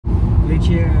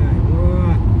Включай.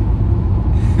 О!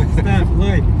 Ставь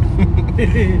лайк.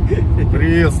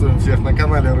 Приветствуем всех на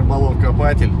канале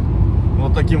Рыболов-копатель.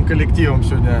 Вот таким коллективом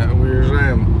сегодня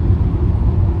выезжаем.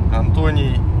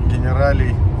 Антоний,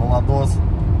 Генералий, Владос.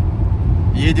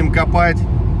 Едем копать.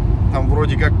 Там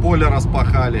вроде как поле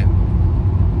распахали.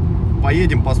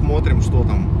 Поедем, посмотрим, что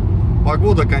там.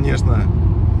 Погода, конечно,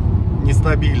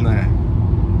 нестабильная.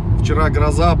 Вчера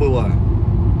гроза была.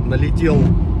 Налетел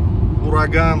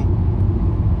ураган.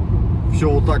 Все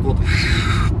вот так вот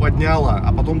подняло,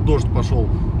 а потом дождь пошел.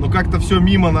 Но как-то все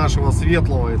мимо нашего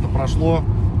светлого это прошло.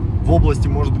 В области,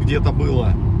 может, где-то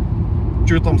было.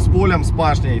 Что там с полем, с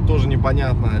пашней, тоже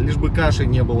непонятно. Лишь бы каши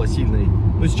не было сильной.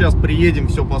 Ну, сейчас приедем,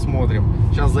 все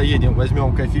посмотрим. Сейчас заедем,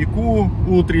 возьмем кофейку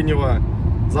утреннего.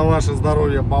 За ваше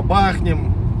здоровье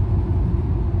бабахнем.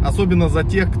 Особенно за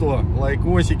тех, кто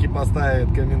лайкосики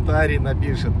поставит, комментарий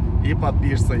напишет и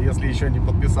подпишется, если еще не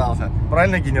подписался.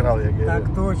 Правильно, генерал, я говорю?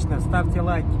 Так точно, ставьте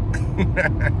лайки.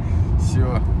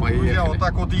 Все, поехали. Друзья, вот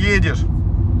так вот едешь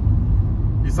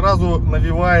и сразу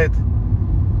навевает.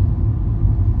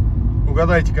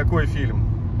 Угадайте, какой фильм?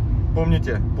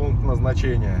 Помните пункт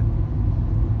назначения?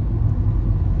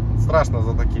 Страшно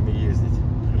за такими ездить.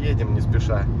 Едем не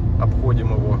спеша,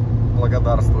 обходим его,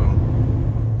 благодарствуем.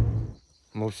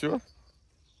 Ну все,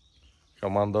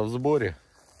 команда в сборе.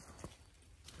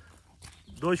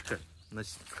 Дочка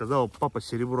сказала, папа,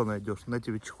 серебро найдешь, на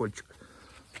тебе чехольчик.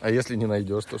 А если не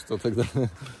найдешь, то что тогда?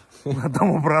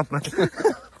 Отдам обратно.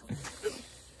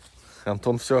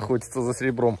 Антон все охотится за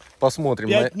серебром. Посмотрим.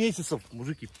 5 месяцев,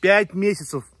 мужики, 5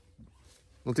 месяцев.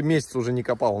 Ну ты месяц уже не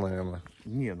копал, наверное.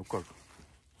 Не, ну как?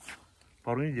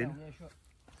 Пару недель.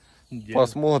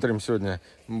 Посмотрим сегодня.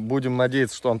 Будем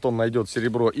надеяться, что Антон найдет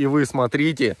серебро. И вы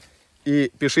смотрите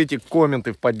и пишите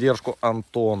комменты в поддержку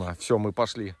Антона. Все, мы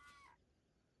пошли.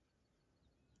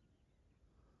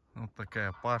 Вот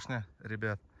такая пашня,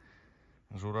 ребят.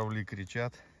 Журавли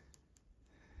кричат.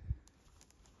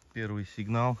 Первый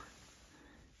сигнал.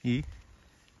 И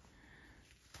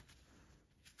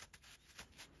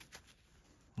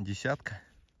десятка.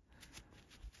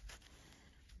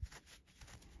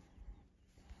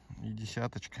 И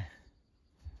десяточка.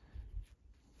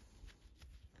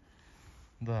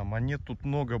 Да, монет тут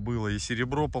много было. И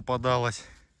серебро попадалось,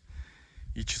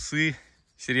 и часы,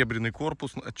 серебряный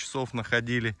корпус от часов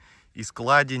находили, и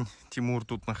складень Тимур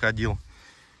тут находил.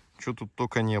 Что тут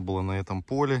только не было на этом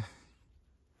поле.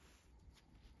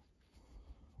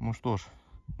 Ну что ж,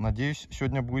 надеюсь,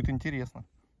 сегодня будет интересно.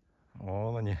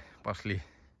 Вон они пошли,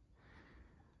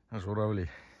 журавли.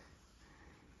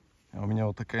 А у меня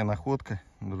вот такая находка,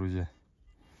 друзья.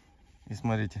 И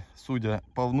смотрите, судя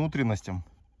по внутренностям,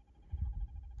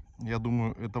 я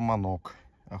думаю, это манок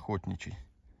охотничий.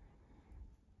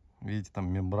 Видите, там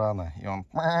мембрана, и он...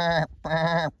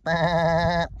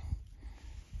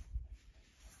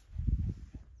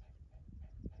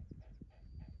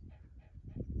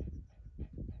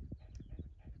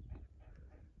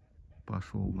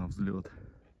 Пошел на взлет.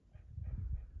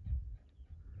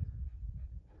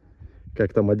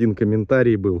 Как там один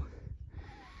комментарий был.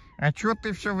 А чё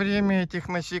ты все время этих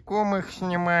насекомых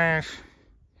снимаешь?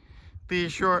 Ты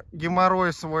еще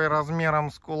геморрой свой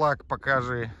размером с кулак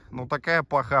покажи. Ну такая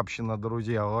похабщина,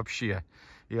 друзья, вообще.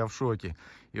 Я в шоке.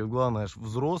 И главное,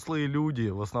 взрослые люди,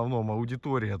 в основном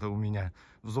аудитория это у меня,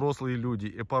 взрослые люди,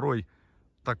 и порой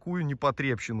такую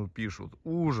непотребщину пишут.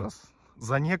 Ужас.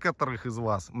 За некоторых из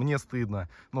вас мне стыдно.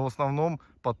 Но в основном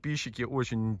подписчики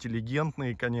очень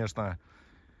интеллигентные, конечно.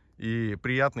 И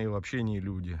приятные в общении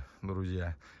люди,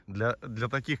 друзья. Для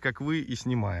таких, как вы, и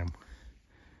снимаем.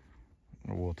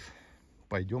 Вот.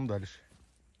 Пойдем дальше.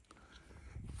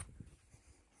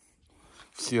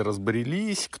 Все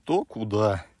разбрелись, кто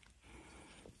куда.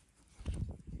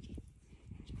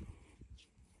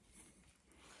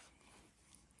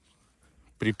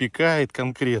 Припекает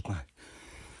конкретно.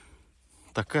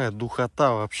 Такая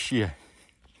духота вообще.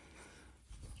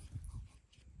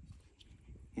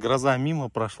 Гроза мимо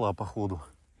прошла, походу.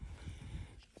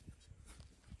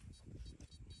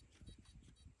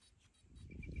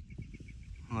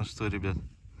 Ну что, ребят,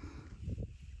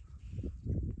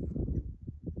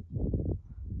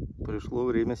 пришло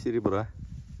время серебра.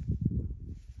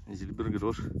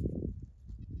 Зильбергрош.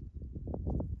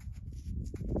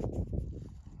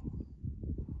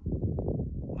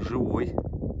 Живой.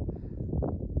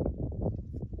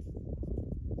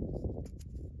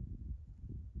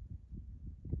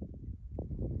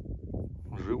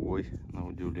 Живой, на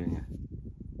удивление.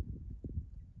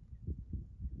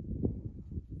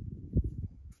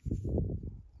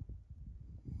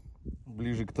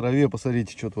 Ближе к траве,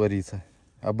 посмотрите, что творится.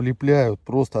 Облепляют,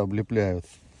 просто облепляют.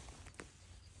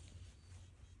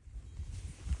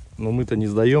 Но мы-то не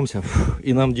сдаемся.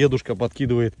 И нам дедушка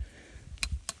подкидывает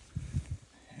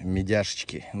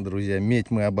медяшечки. Друзья, медь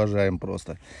мы обожаем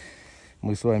просто.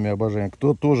 Мы с вами обожаем.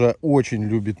 Кто тоже очень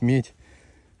любит медь,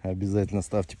 обязательно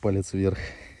ставьте палец вверх.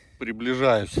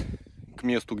 Приближаюсь к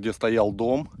месту, где стоял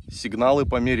дом. Сигналы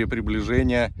по мере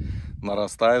приближения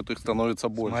нарастают, их становится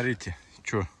больше. Смотрите,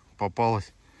 что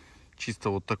попалось.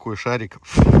 Чисто вот такой шарик.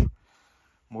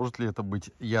 Может ли это быть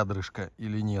ядрышко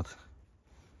или нет?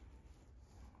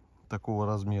 Такого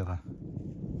размера.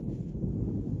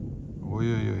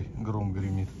 Ой-ой-ой, гром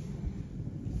гремит.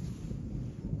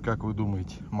 Как вы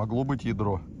думаете, могло быть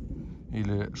ядро?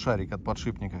 Или шарик от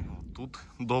подшипника? Тут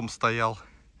дом стоял.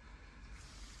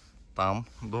 Там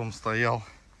дом стоял.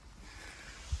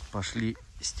 Пошли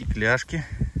стекляшки.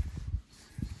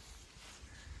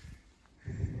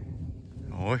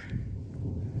 Ой.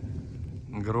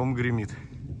 Гром гремит.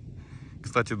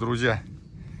 Кстати, друзья,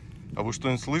 а вы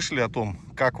что-нибудь слышали о том,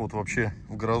 как вот вообще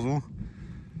в грозу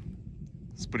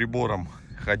с прибором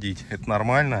ходить? Это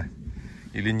нормально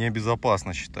или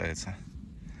небезопасно считается?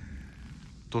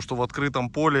 То, что в открытом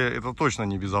поле, это точно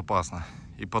небезопасно.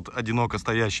 И под одиноко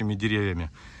стоящими деревьями.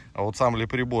 А вот сам ли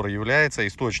прибор является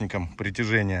источником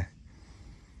притяжения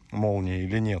молнии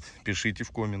или нет? Пишите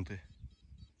в комменты.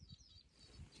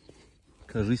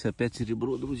 Кажись, опять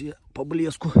серебро, друзья, по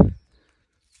блеску.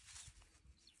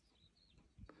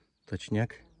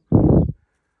 Точняк.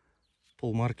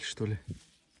 Полмарки, что ли?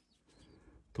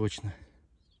 Точно.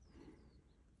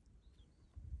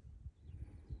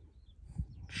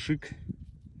 Шик.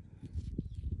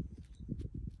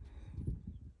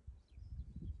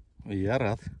 Я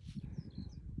рад.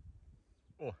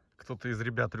 О, кто-то из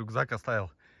ребят рюкзак оставил.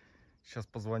 Сейчас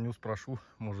позвоню, спрошу,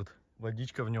 может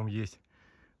водичка в нем есть.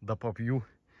 Да попью.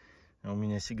 А у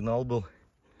меня сигнал был.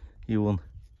 И он.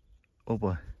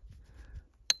 Опа.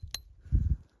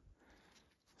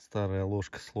 Старая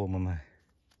ложка сломанная.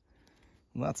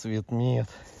 На цвет нет.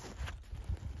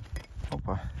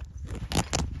 Опа.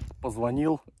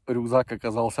 Позвонил. Рюкзак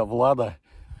оказался Влада.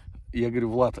 Я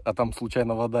говорю: Влад, а там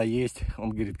случайно вода есть?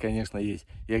 Он говорит: конечно, есть.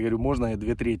 Я говорю: можно я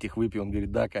 2/3 выпью? Он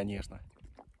говорит: да, конечно.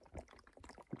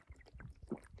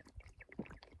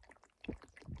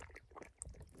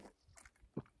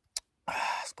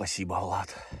 Спасибо, Влад.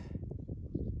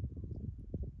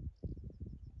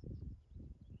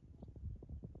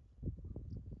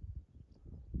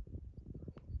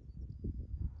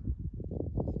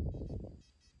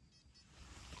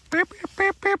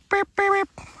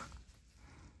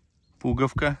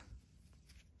 Пуговка.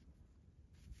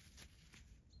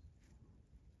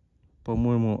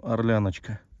 По-моему,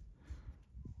 орляночка.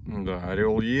 Да,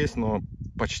 орел есть, но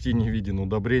почти не виден.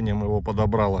 Удобрением его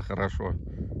подобрало хорошо.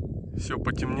 Все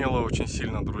потемнело очень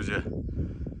сильно, друзья.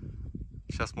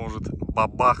 Сейчас может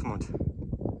бабахнуть.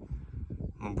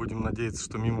 Но будем надеяться,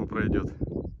 что мимо пройдет.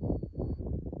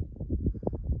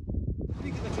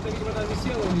 Что-то, видимо, там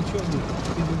висело или что,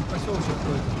 видимо, поселочек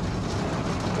какой-то.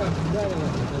 Как ударило,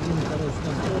 один, короче,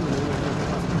 там полный,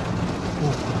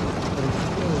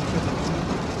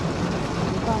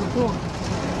 там то.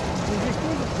 Здесь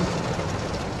тоже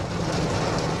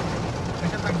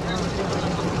хотя так делать.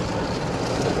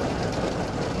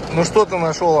 Ну что ты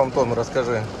нашел, Антон,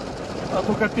 расскажи.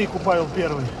 Одну копейку Павел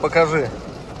первый. Покажи.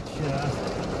 Сейчас.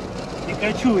 И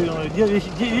качу,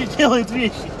 делает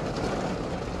вещи.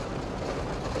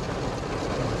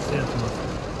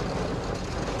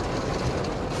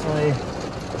 Смотри.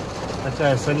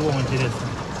 Такая со львом интересная.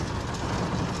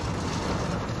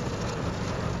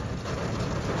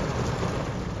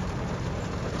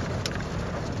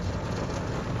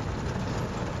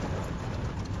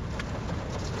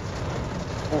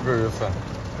 Пуговица.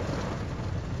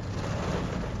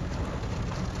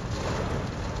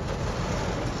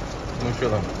 Ну что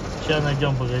там? Сейчас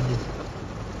найдем, погоди.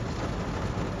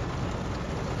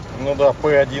 Ну да,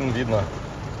 П1 видно.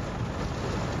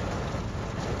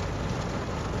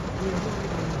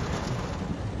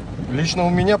 Лично у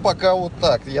меня пока вот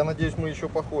так. Я надеюсь, мы еще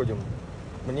походим.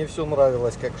 Мне все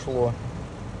нравилось, как шло.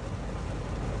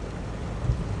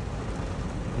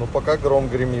 Но пока гром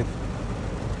гремит.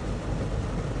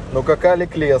 Но как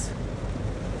алик лес.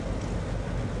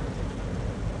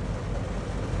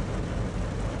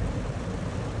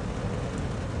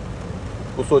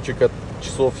 Кусочек от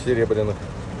часов серебряных.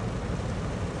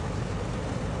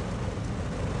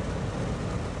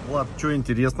 Влад, что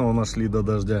интересного нашли до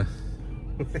дождя?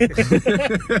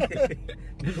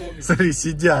 Смотри,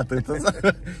 сидят,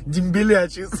 это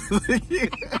дембелячие.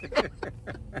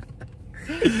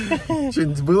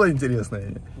 Что-нибудь было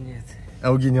интересное? Нет.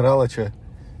 А у генерала что?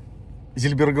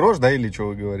 Зильбергрош, да, или что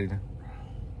вы говорили?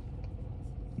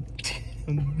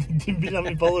 Дембелям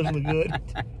не положено говорить.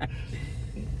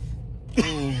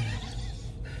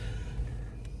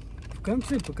 В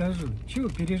конце покажу. Чего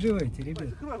переживаете, ребят?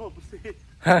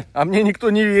 А мне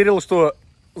никто не верил, что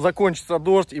закончится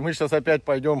дождь, и мы сейчас опять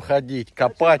пойдем ходить,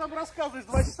 копать. Там рассказываешь,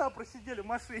 2 часа просидели в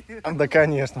машине. Да,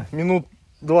 конечно. Минут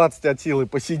 20 от силы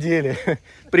посидели,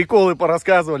 приколы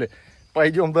порассказывали.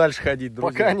 Пойдем дальше ходить,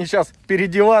 друзья. Пока они сейчас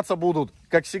переодеваться будут,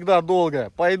 как всегда,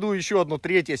 долго, пойду еще одно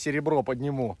 3-е серебро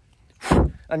подниму.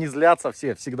 Они злятся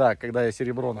все всегда, когда я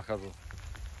серебро нахожу.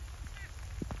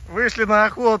 Вышли на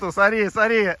охоту, смотри,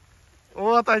 смотри.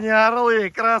 Вот они, орлы,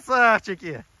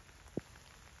 красавчики.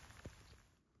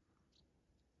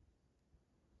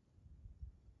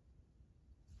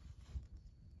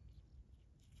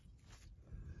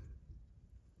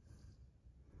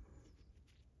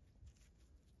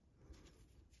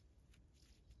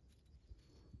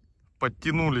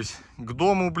 Подтянулись к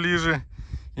дому ближе.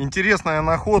 Интересная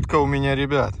находка у меня,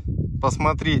 ребят.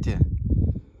 Посмотрите.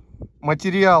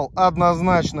 Материал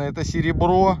однозначно это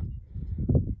серебро.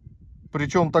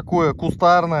 Причем такое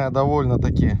кустарное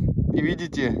довольно-таки. И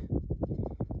видите,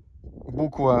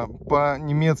 буква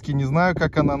по-немецки не знаю,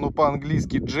 как она, но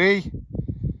по-английски J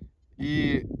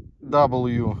и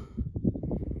W.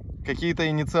 Какие-то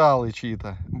инициалы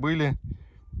чьи-то были.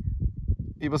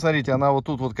 И посмотрите, она вот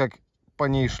тут вот как по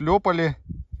ней шлепали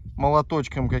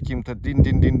молоточком каким-то.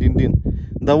 Дин-дин-дин-дин-дин.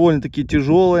 Довольно-таки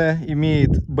тяжелая,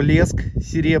 имеет блеск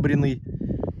серебряный,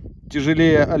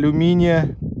 тяжелее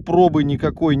алюминия. Пробы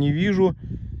никакой не вижу,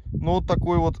 но вот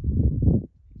такой вот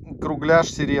кругляш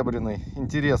серебряный.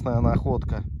 Интересная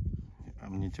находка. А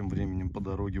мне тем временем по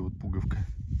дороге вот пуговка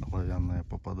оловянная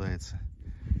попадается.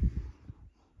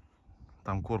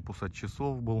 Там корпус от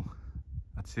часов был,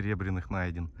 от серебряных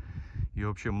найден. И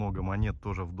вообще много монет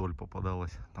тоже вдоль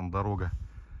попадалось. Там дорога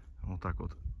вот так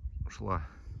вот шла.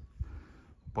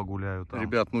 Погуляю там.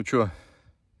 Ребят, ну чё,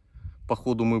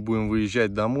 походу мы будем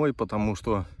выезжать домой, потому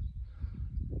что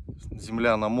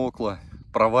земля намокла.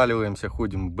 Проваливаемся,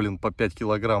 ходим, блин, по 5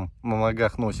 килограмм на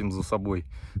ногах носим за собой.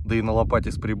 Да и на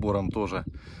лопате с прибором тоже.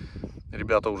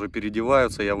 Ребята уже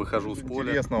переодеваются, я выхожу с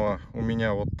поля. Интересного у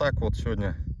меня вот так вот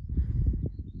сегодня.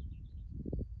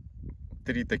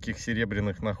 3 таких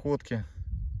серебряных находки.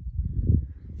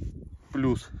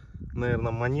 Плюс,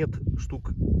 наверное, монет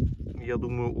штук, я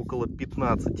думаю, около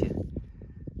 15.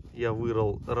 Я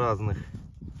вырыл разных.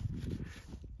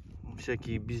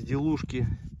 Всякие безделушки,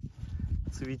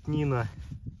 цветнина,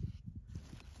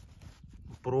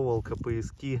 проволока,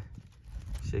 пояски,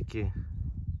 всякие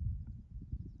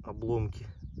обломки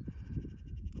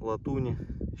латуни.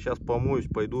 Сейчас помоюсь,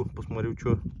 пойду посмотрю,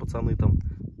 что пацаны там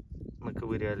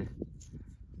наковыряли.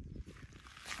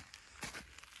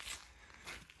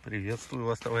 Приветствую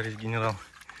вас, товарищ генерал.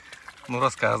 Ну,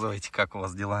 рассказывайте, как у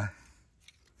вас дела?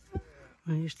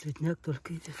 Видишь, цветняк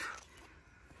только идет.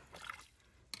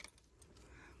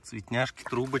 Цветняшки,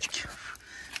 трубочки.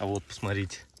 А вот,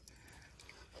 посмотрите.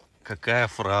 Какая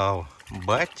фрау.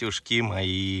 Батюшки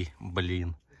мои,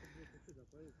 блин.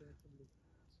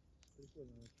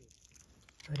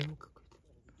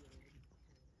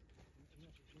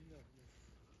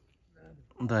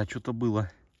 Да, что-то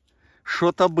было.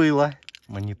 Что-то было.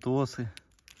 Монетосы.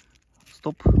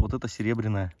 Стоп, вот это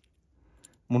серебряная.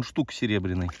 Мундштук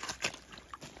серебряный.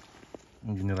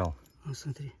 Генерал. Ну,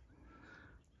 смотри.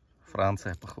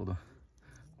 Франция, походу.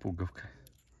 Пуговка.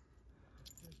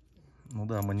 Ну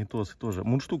да, монетосы тоже.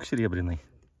 Мундштук серебряный.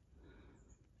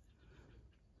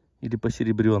 Или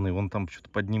посеребренный. Вон там что-то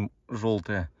под ним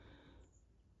желтое.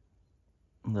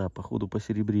 Да, походу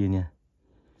посеребрение.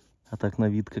 А так на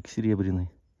вид как серебряный.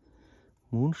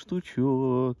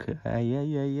 Мундштучок.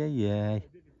 Ай-яй-яй-яй-яй.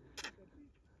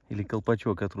 Или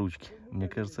колпачок от ручки. Мне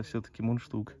кажется, все-таки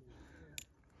мундштук.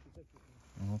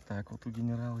 Вот так вот у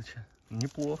генералыча.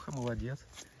 Неплохо, молодец.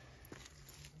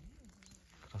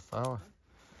 Красава.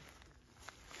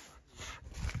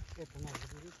 Это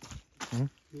надо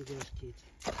беречь.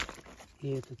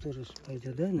 И это тоже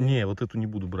пойдет, да? Не, вот эту не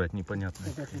буду брать, непонятно.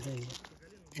 Вот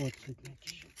цветняк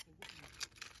еще.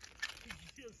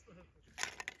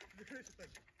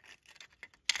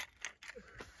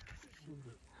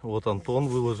 Вот Антон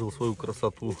выложил свою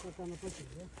красоту.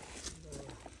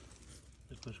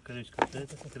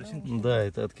 Да,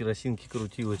 это от керосинки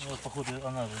крутилочки. Вот, походу,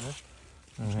 она же, да?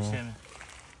 С частями.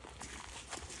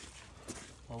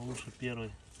 Павлуша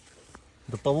первый.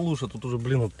 Да Павлуша, тут уже,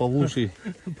 блин, от Павлуши.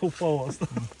 Полупавел.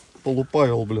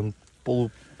 Полупавел, блин.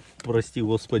 Прости,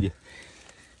 господи.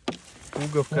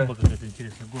 Пуговка. Пломба какая-то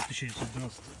интересная. Год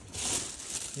 1912.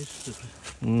 Видишь, цифры?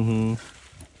 Угу.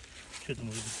 Что это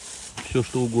может быть? Все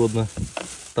что угодно.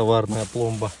 Товарная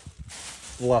пломба.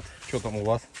 Влад, что там у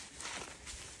вас?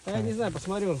 А я не знаю,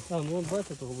 посмотрю. Там, вон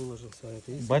батя только выложил свое.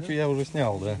 Батю я уже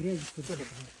снял, да.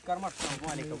 Кармашек там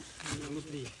маленьком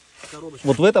внутри. Коробочка.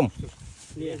 Вот в этом?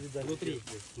 Нет, внутри.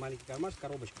 Маленький кармашек,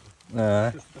 коробочка.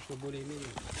 А. Что такое более-менее.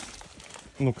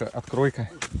 Ну-ка, открой-ка.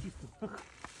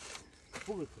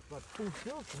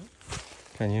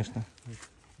 Конечно.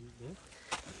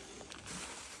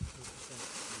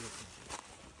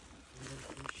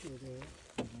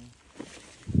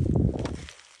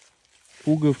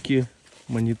 Пуговки,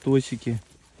 монетосики,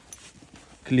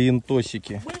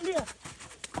 клиентосики.